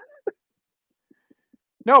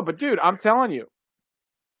 No, but dude, I'm telling you.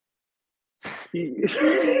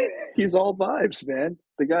 He's all vibes, man.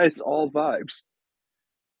 The guy's all vibes.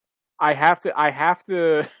 I have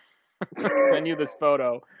to send you this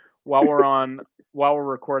photo while we're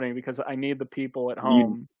recording, because I need the people at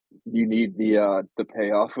home. You need the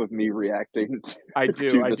payoff of me reacting. I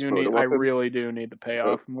really do need the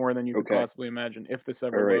payoff more than you could possibly imagine. If this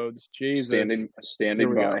ever loads, Jesus.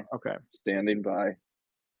 Standing by. Okay. Standing by.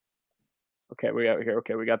 Okay, we got here.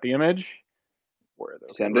 Okay, we got the image. Where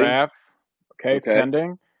the sending. Graph. Okay, it's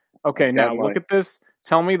sending. Okay, now look at this.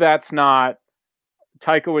 Tell me that's not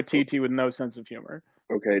Taika Waititi with no sense of humor.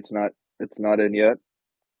 Okay, it's not in yet.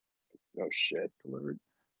 Oh shit. Delivered.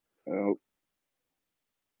 Oh.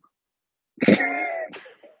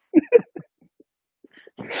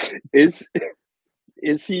 Is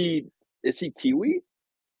he Kiwi?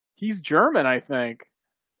 He's German, I think.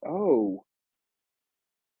 Oh.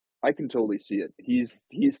 I can totally see it. He's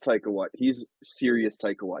serious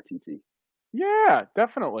Taika Waititi. Yeah,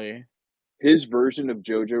 definitely. His version of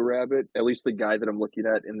Jojo Rabbit, at least the guy that I'm looking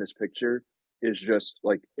at in this picture, is just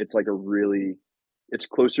like it's like a really it's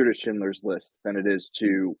closer to Schindler's List than it is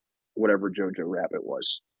to whatever Jojo Rabbit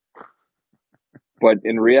was. But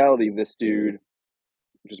in reality, this dude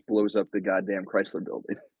just blows up the goddamn Chrysler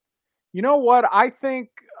building. You know what? I think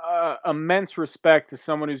immense respect to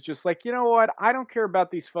someone who's just like, you know what? I don't care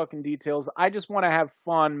about these fucking details. I just want to have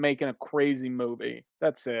fun making a crazy movie.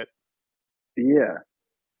 That's it. Yeah.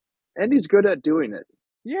 And he's good at doing it.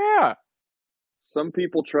 Yeah. Some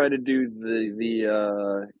people try to do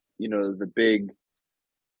the big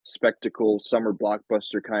spectacle summer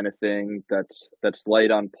blockbuster kind of thing that's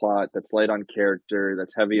light on plot, that's light on character,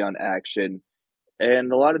 that's heavy on action.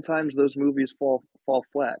 And a lot of times those movies fall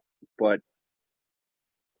flat. But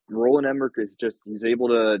Roland Emmerich is just he's able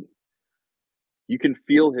to you can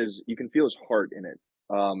feel his heart in it.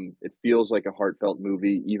 It feels like a heartfelt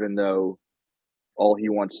movie, even though all he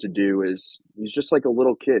wants to do is he's just like a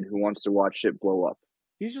little kid who wants to watch shit blow up.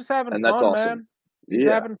 He's just having And fun, that's awesome. man. He's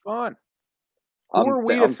Yeah. having fun. Who are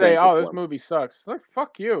we to say, oh, this movie sucks? It's like,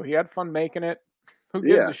 fuck you. He had fun making it. Who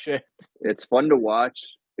gives a shit? It's fun to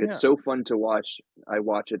watch. It's so fun to watch. I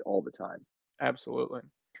watch it all the time. Absolutely.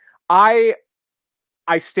 I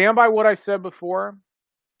stand by what I said before.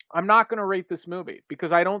 I'm not going to rate this movie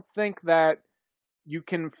because I don't think that you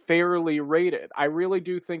can fairly rate it. I really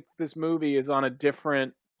do think this movie is on a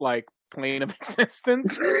different like plane of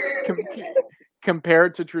existence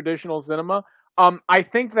compared to traditional cinema. I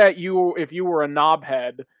think that if you were a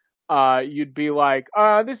knobhead, you'd be like,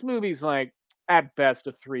 this movie's like at best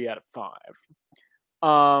a 3 out of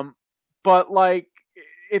 5. But like,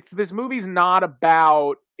 this movie's not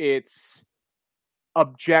about its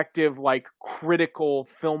objective, like critical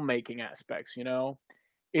filmmaking aspects. You know,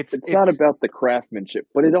 it's not about the craftsmanship,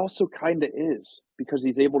 but it also kind of is because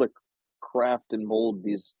he's able to craft and mold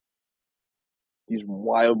these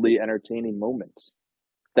wildly entertaining moments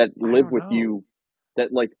that live with you,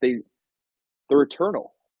 that like they're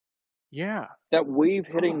eternal. Yeah, that wave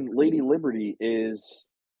hitting Lady Liberty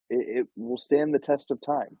it will stand the test of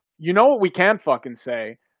time. You know what we can fucking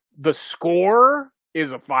say? The score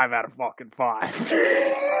is a 5 out of fucking 5.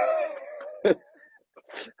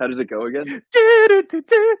 How does it go again?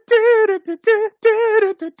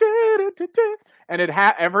 And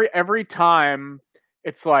every time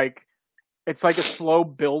it's like a slow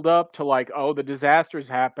build up to like, oh, the disaster's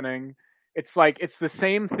happening. It's like it's the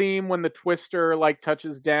same theme when the twister like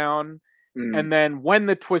touches down. And then when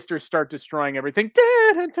the twisters start destroying everything,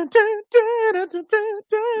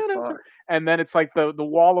 and then it's like the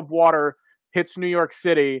wall of water hits New York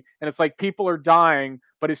City, and it's like people are dying,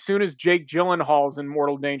 but as soon as Jake Gyllenhaal's in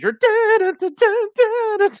mortal danger,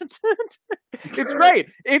 it's great.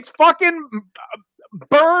 It's fucking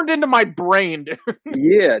burned into my brain.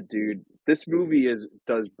 Yeah, dude. This movie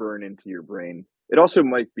does burn into your brain. It also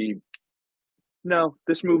might be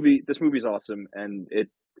this movie's awesome, and it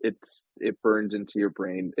burns into your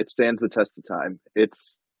brain. It stands the test of time.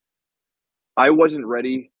 I wasn't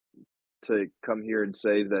ready to come here and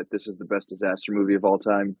say that this is the best disaster movie of all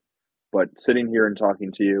time, but sitting here and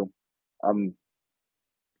talking to you, I'm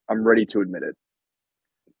ready to admit it.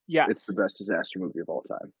 Yes. It's the best disaster movie of all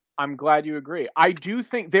time. I'm glad you agree. I do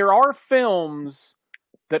think there are films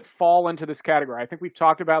that fall into this category. I think we've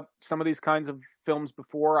talked about some of these kinds of films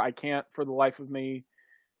before. I can't for the life of me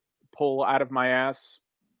pull out of my ass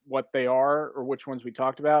what they are or which ones we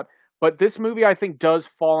talked about. But this movie, I think, does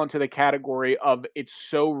fall into the category of it's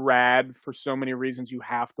so rad for so many reasons you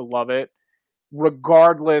have to love it,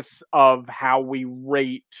 regardless of how we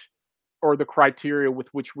rate or the criteria with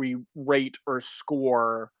which we rate or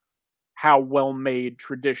score how well made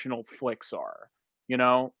traditional flicks are. You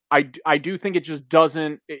know, I do think it just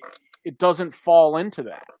doesn't fall into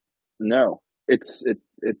that. No, it's a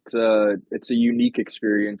unique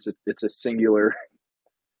experience. It's a singular.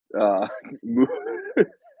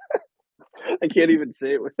 I can't even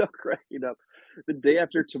say it without cracking up. The Day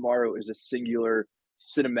After Tomorrow is a singular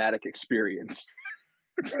cinematic experience.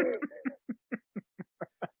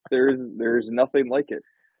 There is nothing like it.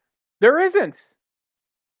 There isn't.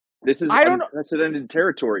 This is unprecedented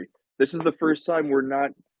territory. This is the first time we're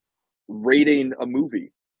not rating a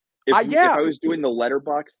movie. If I was doing the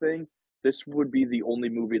letterbox thing, this would be the only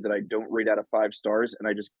movie that I don't rate out of 5 stars, and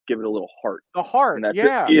I just give it a little heart. The heart, and that's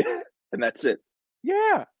it. Yeah, and that's it.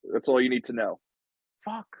 Yeah, that's all you need to know.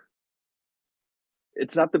 Fuck.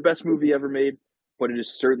 It's not the best movie ever made, but it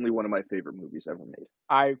is certainly one of my favorite movies ever made.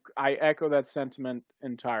 I echo that sentiment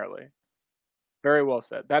entirely. Very well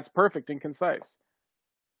said. That's perfect and concise.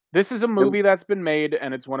 This is a movie that's been made,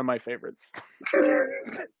 and it's one of my favorites.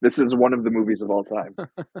 This is one of the movies of all time.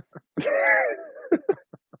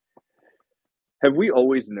 Have we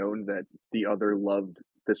always known that the other loved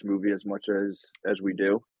this movie as much as we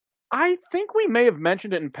do? I think we may have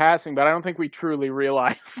mentioned it in passing, but I don't think we truly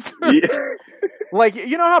realized. Yeah. Like,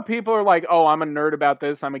 you know how people are like, oh, I'm a nerd about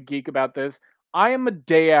this, I'm a geek about this? I am a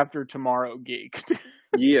Day After Tomorrow geek.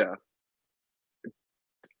 Yeah.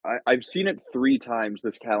 I've seen it 3 times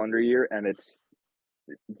this calendar year, and it's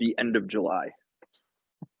the end of July.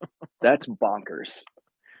 That's bonkers.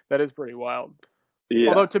 That is pretty wild. Yeah.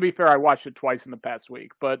 Although, to be fair, I watched it twice in the past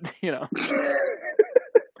week, but, you know,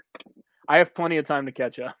 I have plenty of time to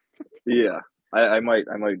catch up. Yeah. I might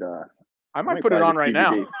put it buy on this right DVD.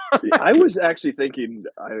 now. Yeah, I was actually thinking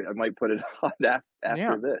I might put it on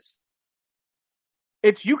after this.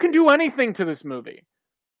 You can do anything to this movie.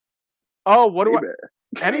 Oh, what do I...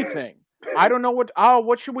 Anything. I don't know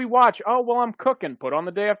what should we watch? Oh, well, I'm cooking. Put on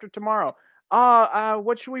The Day After Tomorrow.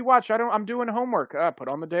 What should we watch? I'm doing homework. Put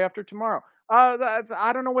on The Day After Tomorrow.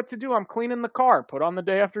 I don't know what to do. I'm cleaning the car. Put on The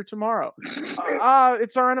Day After Tomorrow.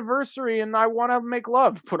 It's our anniversary and I want to make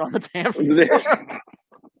love. Put on The Day After Tomorrow.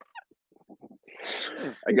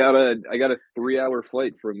 I got a 3-hour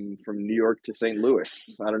flight from New York to St.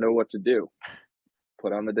 Louis. I don't know what to do.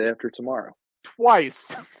 Put on The Day After Tomorrow.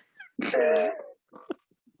 Twice.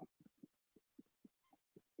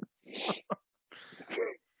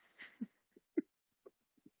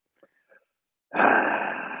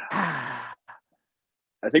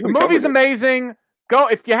 I think the movie's amazing. Go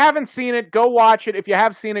if you haven't seen it, go watch it. If you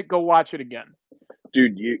have seen it, go watch it again.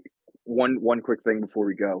 Dude, one quick thing before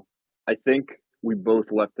we go. I think we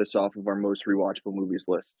both left this off of our most rewatchable movies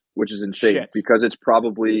list, which is insane because it's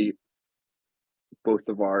probably both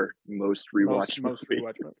of our most rewatched movies.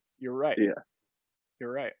 You're right. Yeah.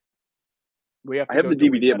 You're right. I have the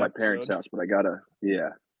DVD at my parents' house, but I gotta. Yeah,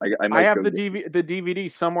 I have the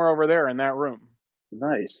DVD somewhere over there in that room.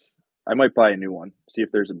 Nice. I might buy a new one. See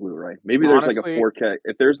if there's a Blu-ray. Maybe there's like a 4K.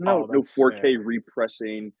 If there's no 4K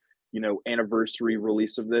repressing, anniversary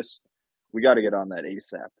release of this, we got to get on that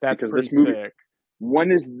ASAP. That's because pretty this movie, sick.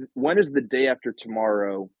 When is The Day After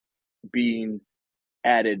Tomorrow being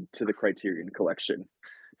added to the Criterion Collection?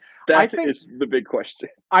 That is the big question.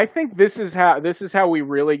 I think this is how we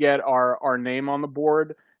really get our name on the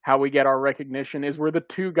board. How we get our recognition is we're the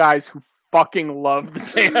two guys who fucking love The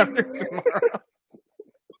Day After Tomorrow.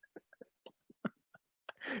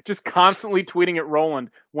 Just constantly tweeting at Roland.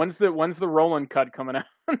 When's the Roland cut coming out?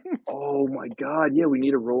 Oh my God! Yeah, we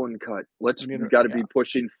need a Roland cut. We got to be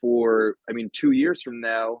pushing for. 2 years from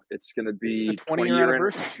now, it's going to be 20-year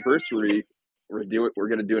anniversary. We're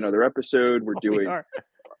going to do another episode. We're doing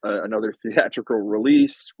another theatrical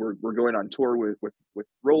release. We're going on tour with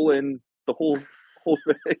Roland. The whole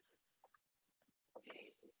thing.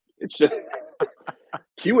 It's just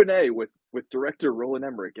Q&A with director Roland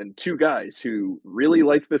Emmerich and two guys who really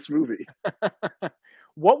like this movie.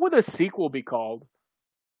 What would a sequel be called?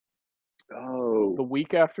 Oh. The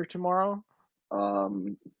Week After Tomorrow?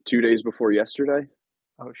 2 days before yesterday?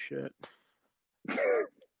 Oh, shit. I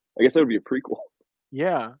guess that would be a prequel.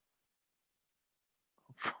 Yeah.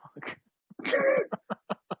 Fuck.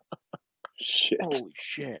 Shit. Holy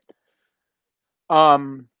shit. Yeah,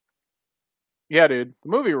 dude. The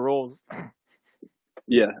movie rules.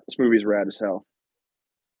 Yeah, this movie's rad as hell.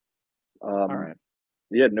 All right.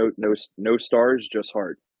 Yeah, no stars, just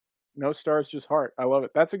heart. No stars, just heart. I love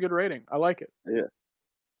it. That's a good rating. I like it. Yeah.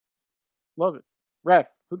 Love it. Ref,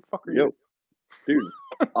 who the fuck are you? Dude,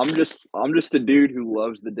 I'm just a dude who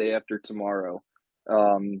loves The Day After Tomorrow.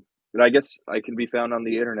 But I guess I can be found on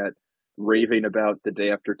the internet raving about The Day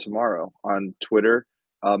After Tomorrow on Twitter,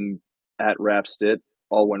 at Rapstit,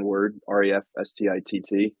 all one word,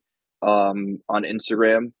 REFSTITT. On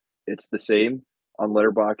Instagram, it's the same. On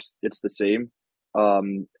Letterboxd, it's the same.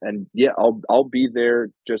 And yeah, I'll be there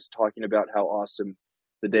just talking about how awesome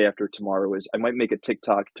The Day After Tomorrow is. I might make a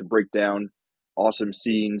TikTok to break down awesome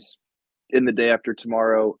scenes in The Day After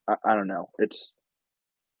Tomorrow. I don't know.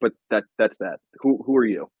 But that's that. Who are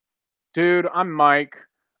you? Dude, I'm Mike.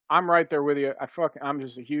 I'm right there with you. I'm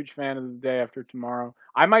just a huge fan of The Day After Tomorrow.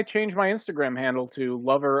 I might change my Instagram handle to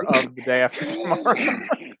lover of The Day After Tomorrow.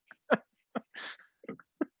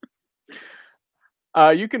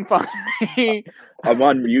 You can find me. I'm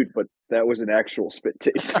on mute, but that was an actual spit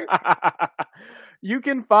take. You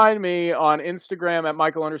can find me on Instagram at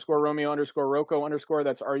Michael_Romeo_Rocco_.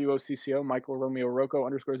 That's RUOCCO. Michael Romeo Rocco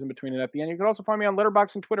underscores in between and at the end. You can also find me on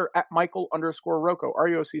Letterboxd and Twitter at Michael_Rocco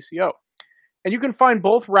RUOCCO. And you can find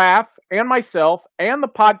both Raph and myself and the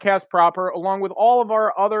podcast proper, along with all of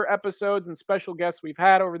our other episodes and special guests we've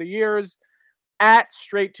had over the years, at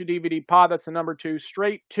Straight to DVD Pod. That's the number 2,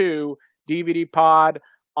 Straight to DVD Pod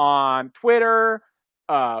on Twitter,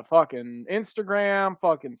 fucking Instagram,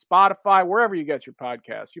 fucking Spotify, wherever you get your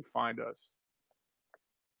podcasts, you find us.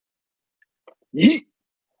 Yeet.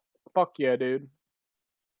 Fuck yeah, dude.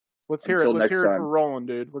 Let's hear Until it. Let's next hear it time. for Roland,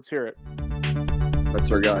 dude. Let's hear it.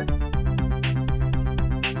 That's our guy.